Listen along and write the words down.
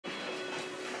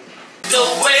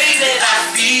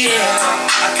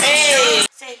Hey.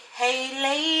 Say, hey,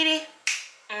 lady.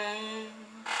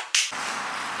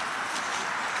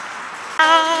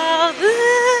 All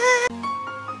good.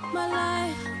 My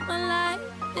life,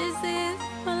 this is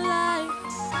my life.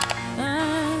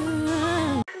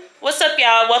 What's up,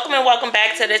 y'all? Welcome and welcome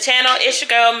back to the channel. It's your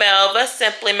girl Melva,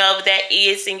 simply Melva that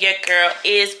is, and your girl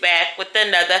is back with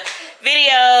another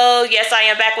video. Yes, I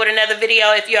am back with another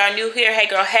video. If you are new here, hey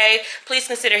girl, hey, please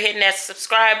consider hitting that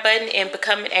subscribe button and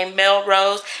becoming a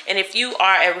Melrose. And if you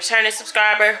are a returning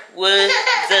subscriber,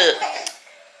 what's up?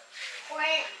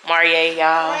 Marie,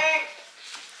 y'all.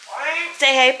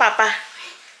 Say hey, Papa.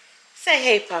 Say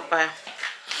hey, Papa.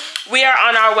 We are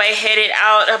on our way, headed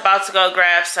out, about to go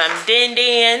grab some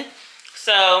din-din.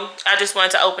 So I just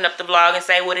wanted to open up the vlog and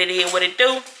say what it is, what it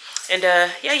do. And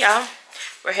yeah, y'all,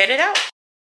 we're headed out.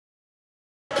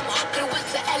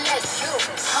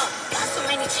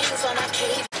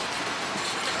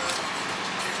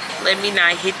 Let me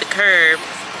not hit the curb.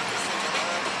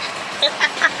 It's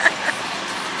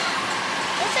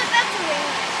about to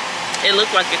rain. It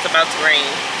looks like it's about to rain.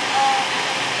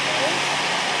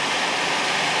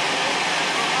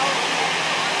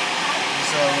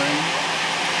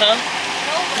 Huh?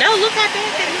 No, look how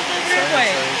dark it looks over that way.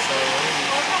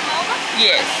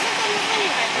 Yes.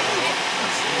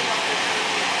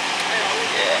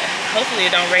 Yeah. Hopefully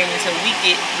it don't rain until we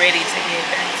get ready to get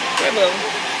back to Cribbo.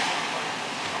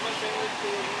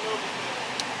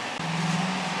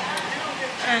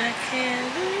 I can't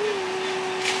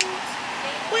lose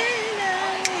when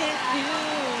I'm with you.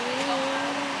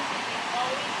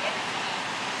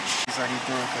 He's like he's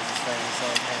doing because his favorite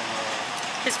song came on.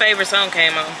 His favorite song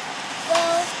came on.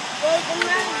 Well,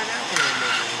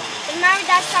 remember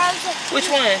that song? Which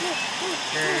one?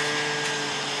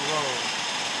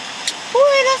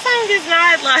 Boy, that song is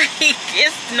not like,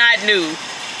 it's not new.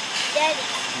 Daddy.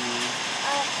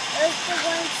 It was the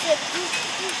one to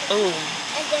Oh.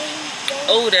 and then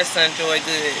Oh, that Sun Joy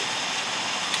good.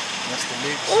 That's the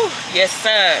mix. Oh, yes,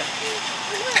 sir.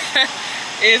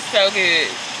 It's so good.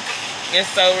 It's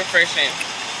so refreshing.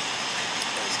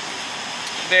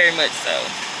 Very much so.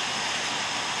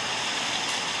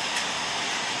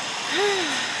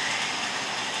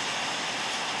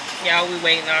 Y'all, we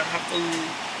waiting on our food.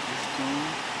 It's cool.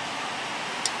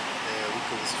 Yeah, we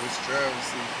could have switched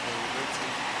drivers if we wanted to.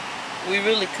 We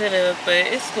really could have, but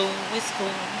it's cool. It's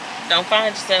cool. Don't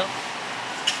find yourself.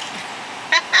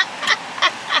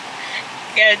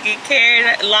 Gotta get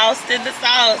carried, lost in the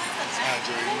sauce. That's how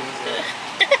Jerry was.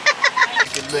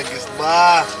 The niggas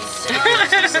buy.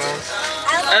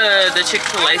 The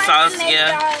Chick-fil-A sauce,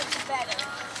 yeah.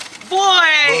 Boy,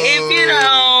 if you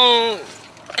don't,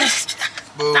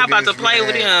 not about to play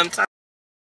with him.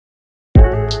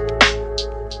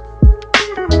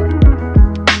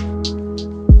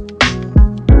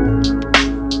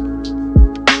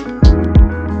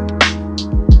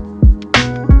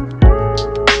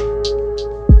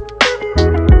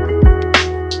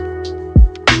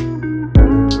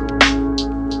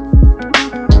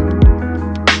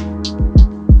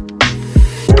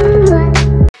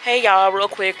 Hey y'all, real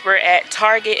quick, we're at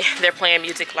Target. They're playing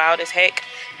music loud as heck.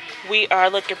 We are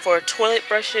looking for toilet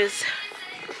brushes.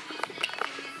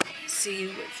 See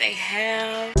what they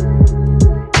have.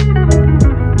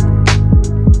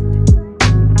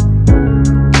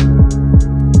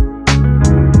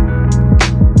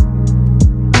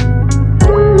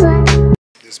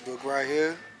 This book right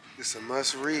here, it's a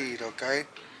must read, okay?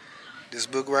 This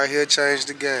book right here changed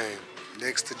the game.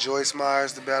 Next to Joyce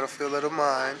Meyer's The Battlefield of the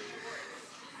Mind,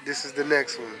 this is the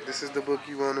next one. This is the book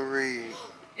you want to read.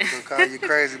 It's gonna call you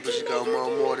crazy, but you go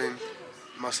more than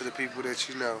most of the people that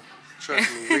you know.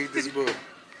 Trust me, read this book.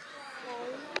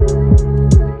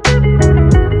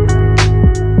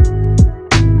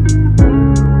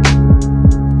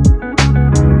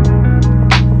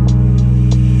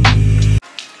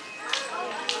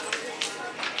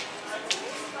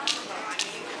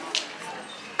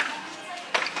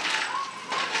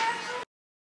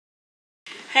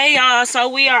 Hey y'all, so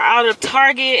we are out of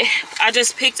Target. I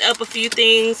just picked up a few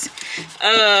things.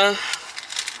 I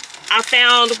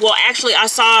found, well actually I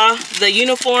saw the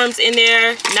uniforms in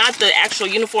there, not the actual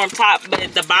uniform top,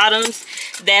 but the bottoms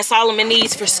that Solomon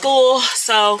needs for school.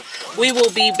 So we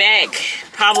will be back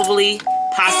possibly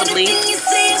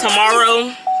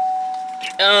tomorrow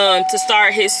to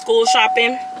start his school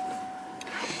shopping.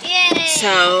 Yay.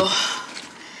 So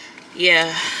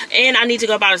yeah, and I need to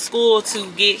go by to school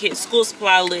to get his school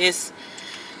supply list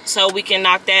so we can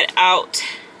knock that out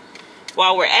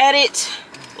while we're at it.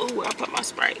 Oh, I put my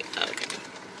Sprite. Okay.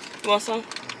 You want some?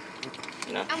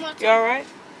 No? You alright?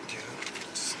 Yeah.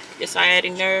 Yes, I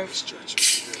adding nerves.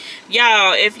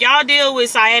 Y'all, if y'all deal with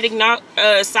sciatic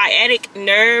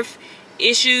nerve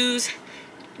issues,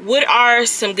 what are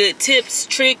some good tips,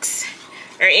 tricks,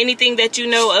 or anything that you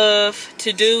know of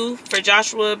to do for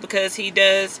Joshua, because he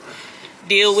does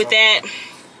deal with that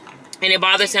and it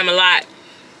bothers him a lot.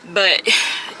 But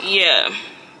yeah,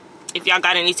 if y'all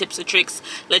got any tips or tricks,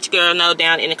 let your girl know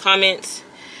down in the comments.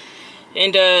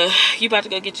 And you about to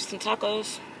go get you some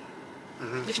tacos?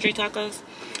 The street tacos.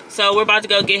 So we're about to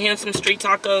go get him some street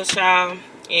tacos, y'all,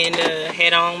 and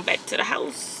head on back to the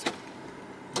house.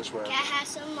 Which way? Can I have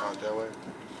some more? That way.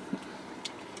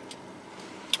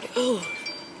 Oh,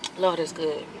 Lord, that's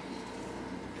good.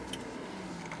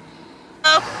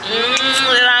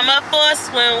 I'm up for a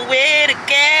swim, we're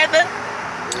together.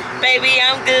 Baby,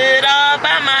 I'm good all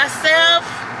by myself.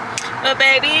 But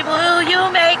baby, will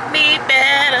you make me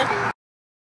better?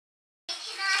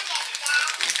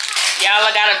 Y'all,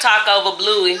 I got a taco over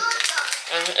Bluey.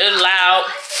 It's loud.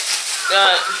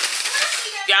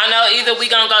 Y'all know either we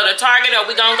gonna go to Target or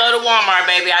we gonna go to Walmart,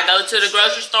 baby. I go to the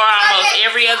grocery store almost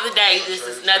every other day. This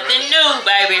is nothing new,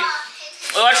 baby.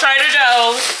 Or Trader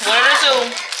Joe's, one of the two,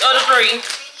 or the three.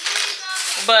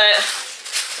 But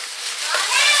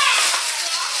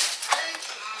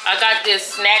I got this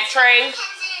snack tray.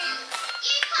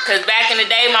 Because back in the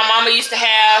day, my mama used to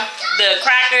have the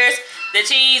crackers, the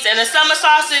cheese, and the summer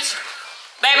sausage.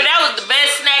 Baby, that was the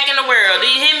best snack in the world. Do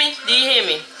you hear me? Do you hear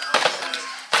me?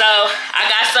 So, I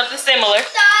got something similar.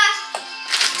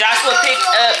 Joshua picked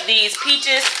up these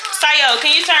peaches. Sayo,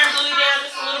 can you turn Bluey down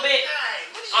just a little bit?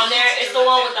 On there, it's the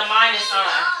one with the minus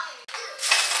sign.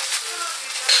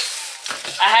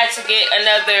 I had to get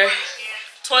another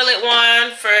toilet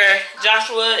wand for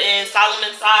Joshua and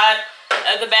Solomon's side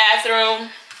of the bathroom.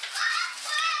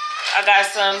 I got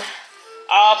some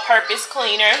all-purpose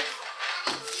cleaner.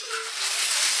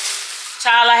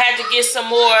 Child, I had to get some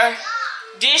more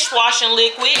dishwashing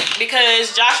liquid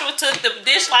because Joshua took the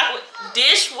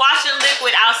dishwashing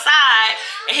liquid outside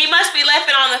and he must be left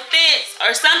it on the fence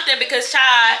or something because,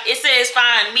 child, it says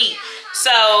find me.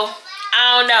 So,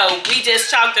 I don't know. We just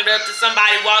chalked it up to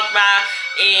somebody walked by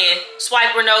and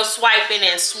swiper no swiping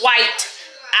and swiped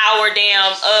our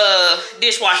damn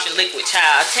dishwashing liquid,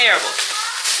 child. Terrible.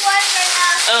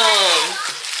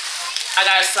 I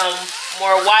got some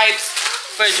more wipes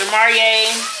for Jamarie.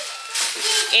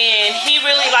 And he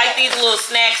really liked these little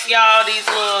snacks, y'all. These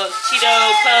little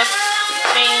Cheeto Puff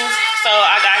things. So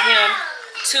I got him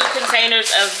 2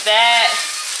 containers of that.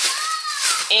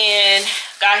 And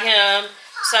got him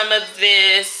some of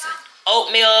this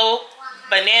oatmeal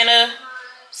banana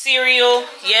cereal.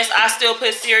 Yes, I still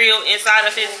put cereal inside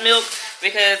of his milk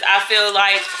because I feel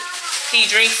like he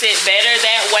drinks it better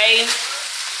that way.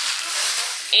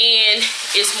 And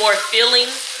it's more filling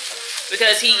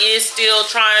because he is still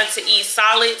trying to eat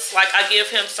solids. Like I give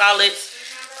him solids,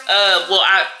 well,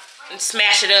 I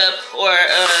smash it up or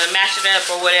mash it up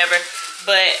or whatever.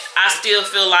 But I still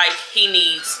feel like he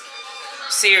needs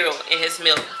cereal in his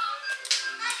milk.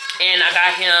 And I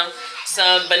got him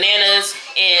some bananas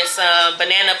and some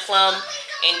banana plum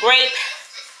and grape.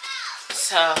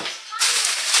 So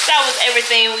that was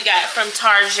everything we got from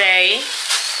Target.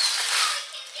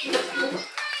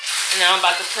 Now I'm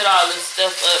about to put all this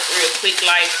stuff up real quick,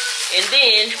 like, and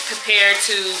then prepare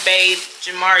to bathe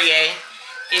Jamarie,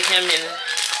 get him in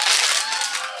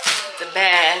the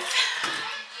bath.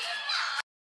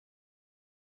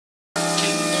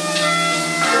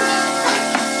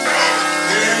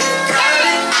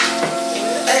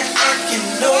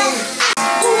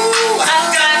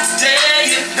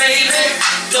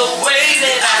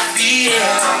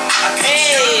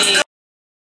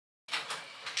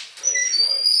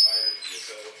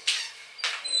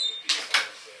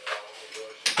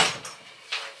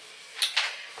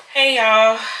 Hey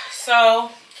y'all,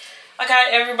 so I got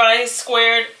everybody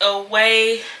squared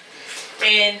away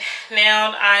and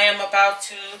now I am about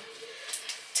to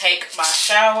take my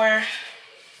shower,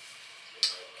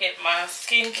 get my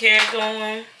skincare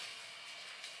going.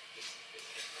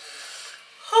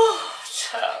 Whew,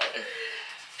 child.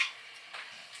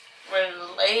 Ready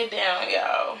to lay it down,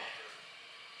 y'all.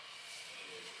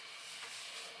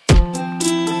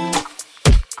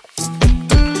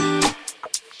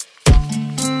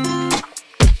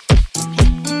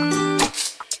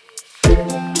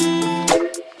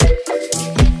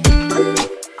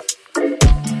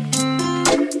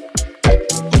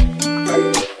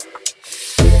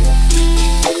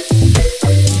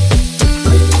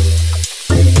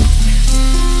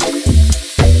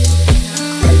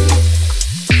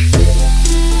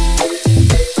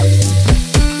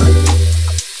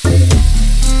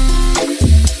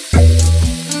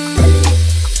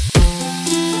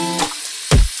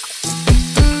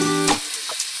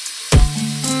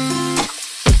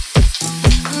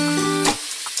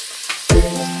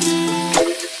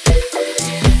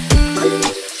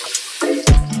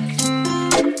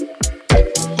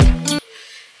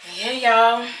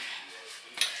 y'all.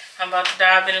 I'm about to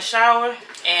dive in the shower,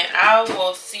 and I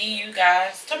will see you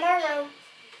guys tomorrow.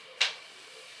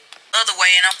 Other way,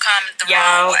 and I'm coming the wrong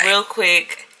Y'all, way. real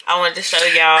quick, I wanted to show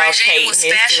y'all Peyton is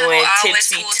doing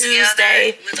Tipsy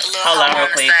Tuesday. Hold on real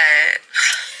quick.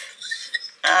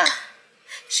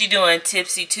 She doing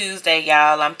Tipsy Tuesday,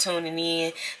 y'all. I'm tuning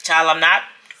in. Child, I'm not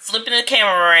flipping the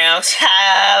camera around. Child,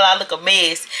 I look a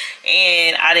mess.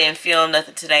 And I didn't film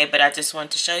nothing today, but I just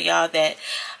wanted to show y'all that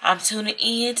I'm tuning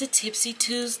in to Tipsy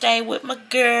Tuesday with my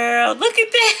girl. Look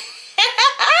at that.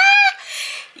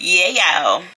 Yeah,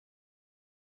 y'all.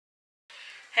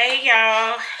 Hey,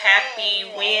 y'all. Happy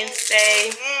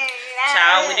Wednesday.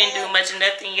 Child, we didn't do much of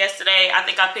nothing yesterday. I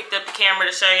think I picked up the camera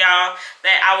to show y'all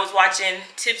that I was watching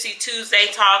Tipsy Tuesday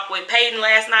talk with Peyton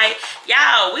last night.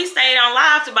 Y'all, we stayed on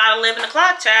live to about 11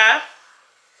 o'clock, child.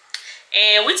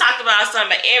 And we talked about some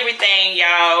of everything,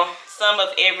 y'all. Some of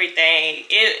everything.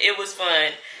 It was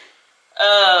fun.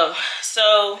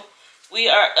 So we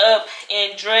are up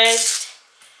and dressed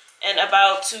and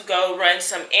about to go run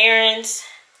some errands.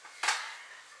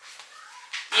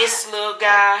 This little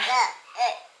guy.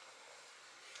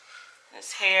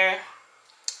 His hair.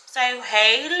 Say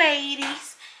hey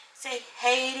ladies. Say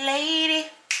hey lady.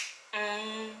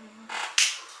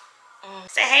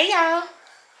 Say hey y'all.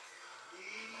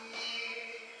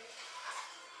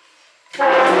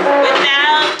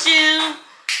 Without you,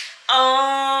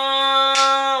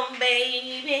 oh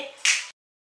baby.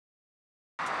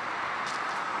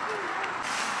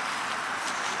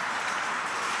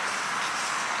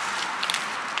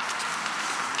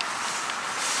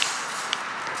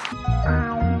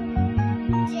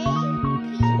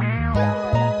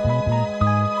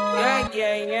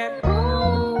 Yeah.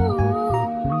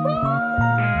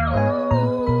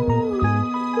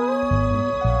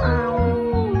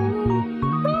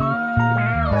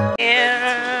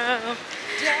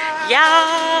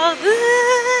 Y'all,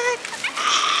 look.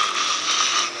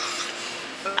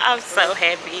 I'm so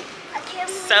happy.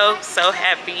 So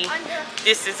happy.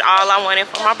 This is all I wanted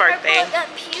for my birthday.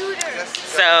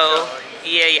 So,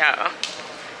 yeah, y'all.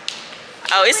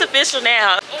 Oh, it's official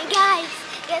now. And guys,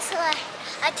 guess what?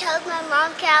 I told my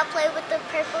mom, can I play with the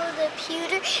purple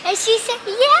computer? And she said,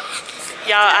 yes.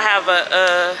 Y'all, I have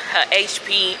a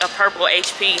purple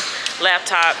HP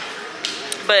laptop.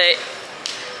 But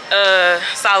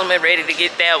Solomon ready to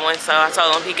get that one, so I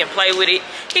told him he can play with it.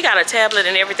 He got a tablet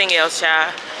and everything else,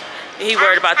 y'all. He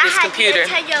worried about this computer.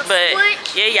 But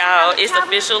yeah, y'all, it's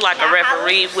official like a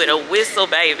referee with a whistle,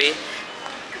 baby.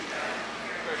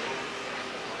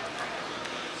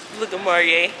 Look at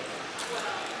Marie.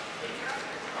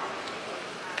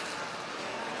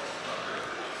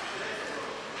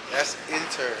 That's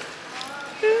enter.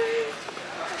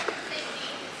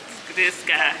 Look at this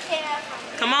guy.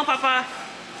 Come on, Papa.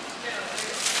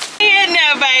 We in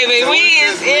there, baby. We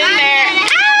is in there.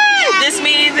 This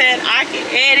means that I can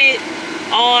edit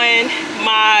on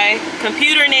my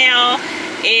computer now,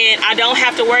 and I don't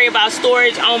have to worry about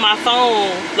storage on my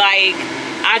phone. Like,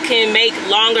 I can make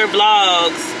longer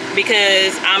vlogs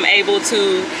because I'm able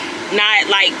to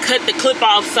not like cut the clip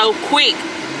off so quick,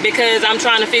 because I'm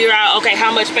trying to figure out, okay,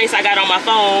 how much space I got on my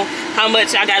phone, how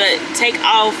much I gotta take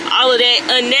off, all of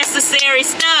that unnecessary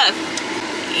stuff.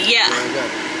 Yeah.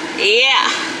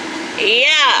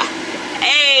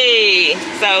 Hey,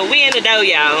 so we in the dough,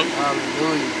 y'all.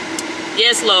 Hallelujah.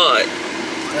 Yes, Lord.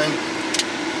 Thank you.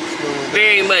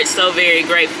 Very much so, very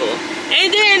grateful.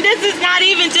 And then this is not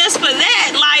even just for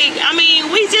that. Like, I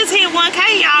mean, we just hit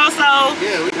 1K, y'all, so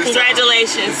yeah,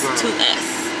 congratulations to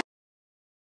us.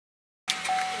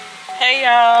 Hey,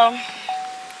 y'all.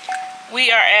 We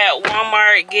are at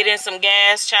Walmart getting some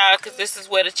gas, child, because this is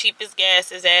where the cheapest gas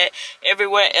is at.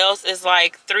 Everywhere else is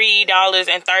like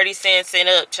 $3.30 and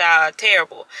up, child.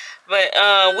 Terrible. But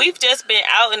we've just been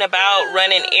out and about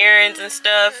running errands and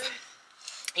stuff.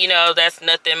 You know, that's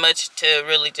nothing much to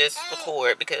really just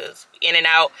record, because in and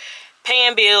out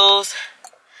paying bills.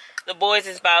 The boys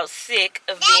is about sick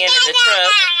of being in the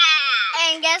truck.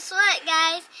 And guess what,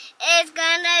 guys? It's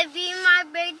gonna be my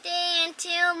birthday in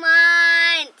 2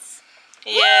 months.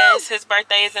 Yes, his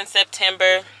birthday is in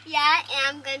September. Yeah,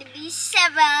 and I'm gonna be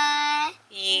 7.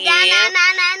 Yeah.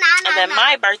 And then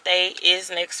my birthday is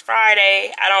next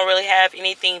Friday. I don't really have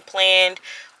anything planned.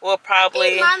 We'll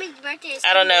probably, Mommy's birthday is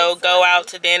I don't know, go out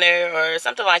to dinner or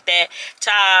something like that.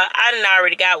 Child, I done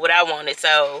already got what I wanted,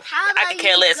 so I could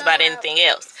care less about anything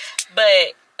else.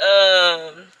 But,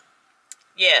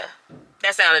 yeah,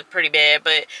 that sounded pretty bad,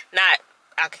 but not,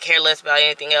 I could care less about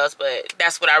anything else, but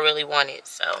that's what I really wanted,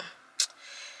 so.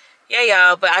 yeah,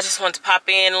 y'all, but I just wanted to pop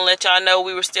in and let y'all know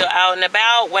we were still out and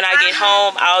about. When I get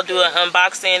home, I'll do an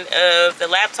unboxing of the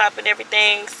laptop and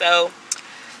everything. So,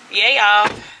 yeah, y'all.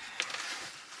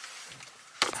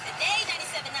 Today,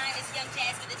 97.9 is Young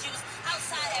Jazz with the Juice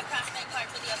outside at Prospect Park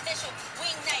for the official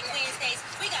Wing Night Wednesdays.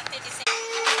 We got 50 cents.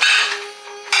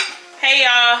 Hey,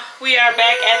 y'all. We are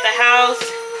back at the house.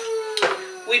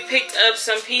 We picked up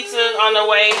some pizza on the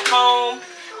way home.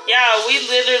 Y'all, we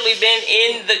literally been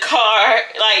in the car,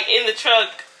 like in the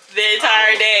truck, the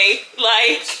entire day.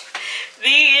 Like,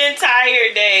 the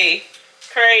entire day.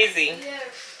 Crazy.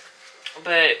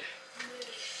 But,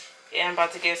 yeah, I'm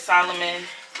about to get Solomon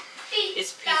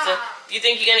his pizza. You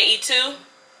think you're gonna eat two?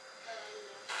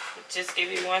 Just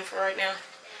give you one for right now?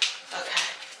 Okay.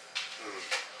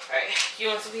 Alright, you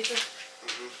want some pizza?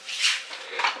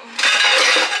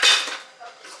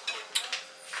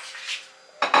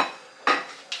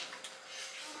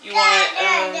 You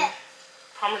want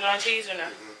Parmesan cheese or no?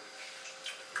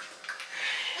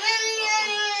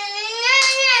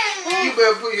 You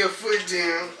better put your foot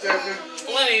down, Tucker.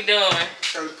 What are you doing?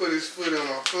 Trying to put his foot on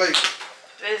my plate.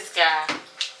 This guy.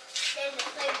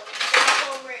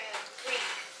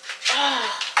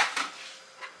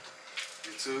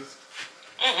 Your tooth?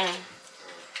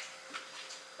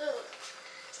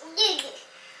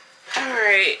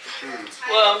 Alright.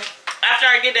 Well, after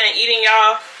I get done eating,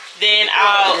 y'all, then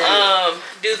I'll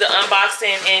do the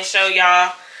unboxing and show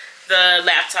y'all the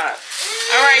laptop.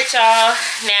 Alright, y'all.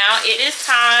 Now it is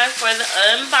time for the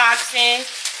unboxing.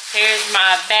 Here's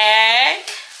my bag.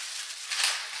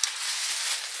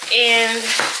 And let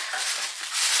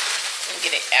me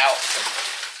get it out.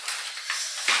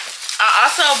 I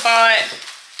also bought,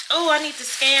 oh, I need to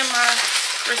scan my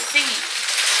receipt.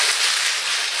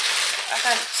 I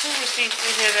got 2 receipts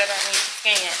in here that I need to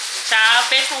scan.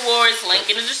 Child Fetch Rewards, link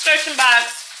in the description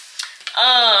box.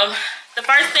 The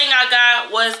first thing I got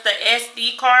was the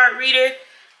SD card reader.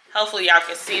 Hopefully y'all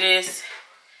can see this,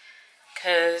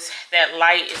 because that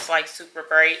light is like super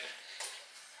bright.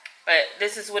 But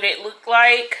this is what it looked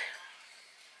like.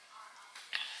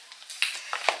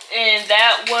 And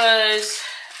that was,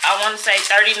 I want to say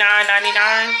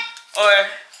 $39.99. Or,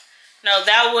 no,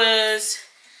 that was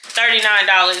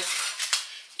 $39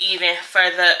 even for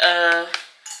the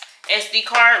SD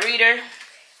card reader.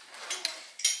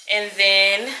 And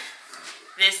then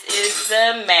this is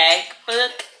the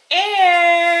MacBook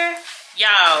Air.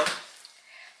 Y'all,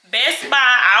 Best Buy,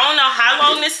 I don't know how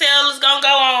long this sale is gonna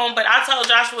go on, but I told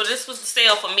Joshua this was the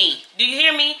sale for me. Do you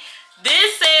hear me?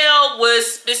 This sale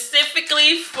was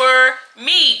specifically for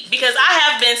me because I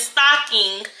have been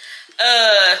stalking,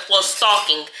 I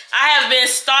have been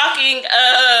stalking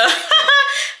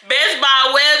Best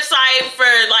Buy website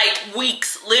for like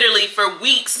weeks, literally for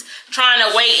weeks, trying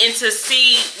to wait and to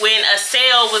see when a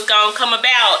sale was gonna come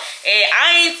about. And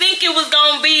I didn't think it was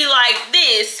gonna be like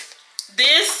this.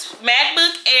 This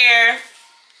MacBook Air,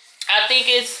 I think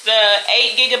it's the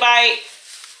 8GB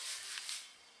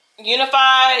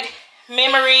unified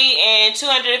memory and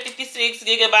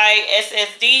 256GB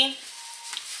SSD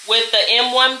with the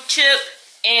M1 chip,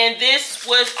 and this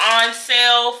was on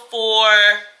sale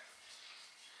for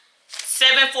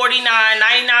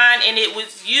 $749.99, and it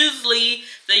was usually,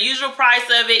 the usual price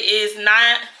of it is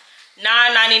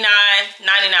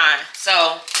 $999.99.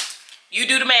 So you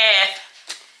do the math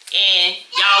and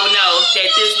y'all will know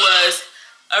that this was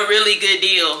a really good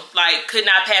deal. Like, could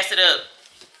not pass it up.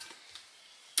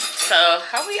 So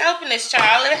how we open this,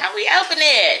 Charlie? How we open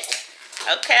it?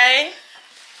 Okay.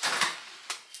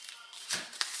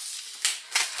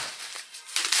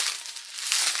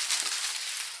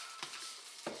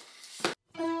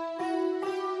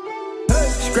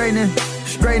 Straightening,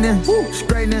 straightening,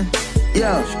 straightening,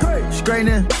 yeah.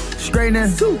 Straightening, straightening,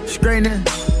 straightening,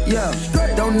 yeah.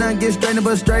 Don't not get straightening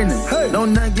but straightening.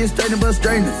 Don't not get straightening but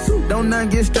straightening. Don't not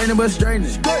get straightening but straightening.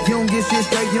 You don't get shit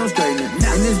straight, you don't straighten it.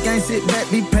 In this game, sit back,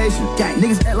 be patient.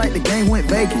 Niggas act like the game went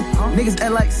vacant. Niggas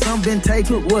act like some been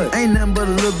taken. What? Ain't nothing but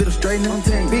a little bit of straightening.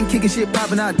 Been kicking shit,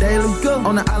 popping out daily.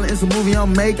 On the island, it's a movie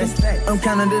I'm making. I'm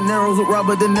counting the Neros with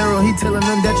Robert De Niro. He telling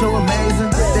them that you're amazing.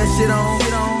 Put that shit on.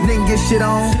 Nigga get shit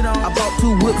on. I bought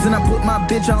 2 whips and I put my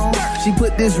bitch on. She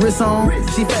put this wrist on.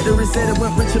 She factory said it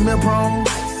went rich and meal prone.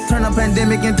 Turn a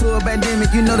pandemic into a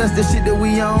pandemic. You know that's the shit that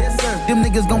we on. Them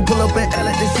niggas gon' pull up and act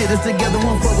like this shit is together.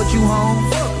 Won't fuck with you home.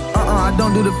 I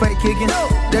don't do the fake kicking.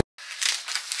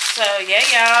 So yeah,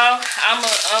 y'all,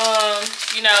 I'ma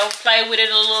you know, play with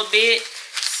it a little bit,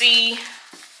 see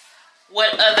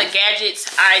what other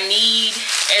gadgets I need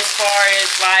as far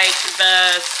as like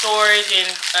the storage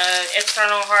and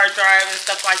external hard drive and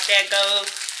stuff like that goes.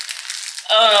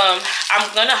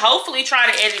 I'm gonna hopefully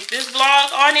try to edit this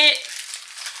vlog on it,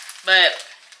 but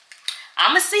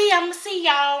I'ma see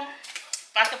y'all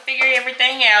if I can figure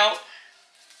everything out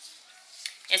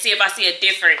and see if I see a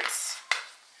difference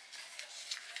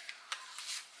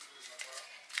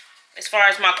as far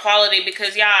as my quality,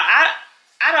 because y'all,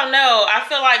 I don't know, I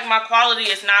feel like my quality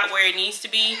is not where it needs to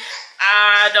be.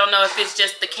 I don't know if it's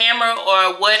just the camera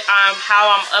or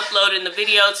how I'm uploading the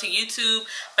video to YouTube,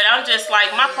 but I'm just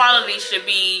like, my quality should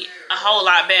be a whole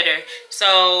lot better.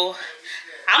 So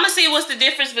I'm gonna see what's the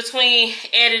difference between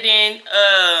editing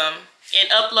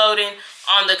and uploading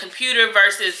on the computer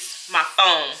versus my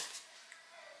phone.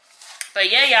 But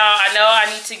yeah, y'all, I know I'm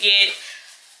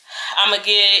gonna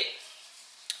get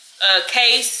a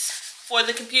case for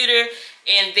the computer,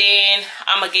 and then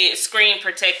I'm gonna get screen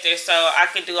protector so I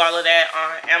can do all of that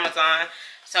on Amazon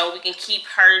so we can keep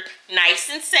her nice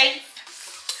and safe.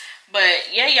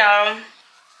 But yeah, y'all,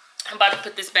 I'm about to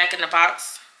put this back in the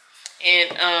box,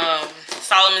 and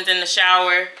Solomon's in the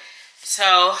shower,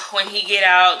 so when he get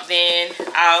out, then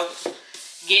I'll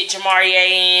get Jamaria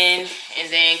in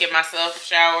and then get myself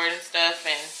showered and stuff.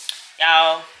 And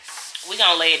y'all, we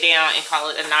gonna lay it down and call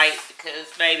it a night, because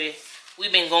baby,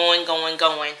 we've been going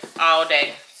all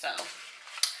day. So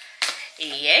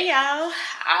yeah, y'all,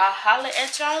 I'll holler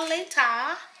at y'all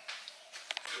later.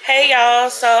 Hey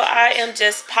y'all, so I am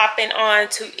just popping on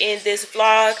to end this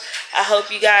vlog. I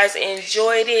hope you guys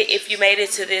enjoyed it. If you made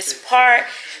it to this part,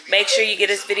 make sure you give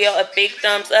this video a big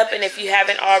thumbs up. And if you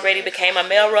haven't already became a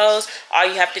Melrose, all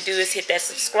you have to do is hit that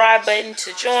subscribe button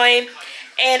to join.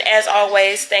 And as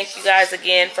always, thank you guys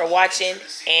again for watching,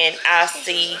 and I'll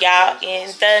see y'all in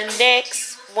the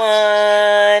next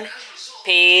one.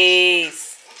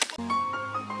 Peace.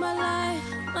 My life.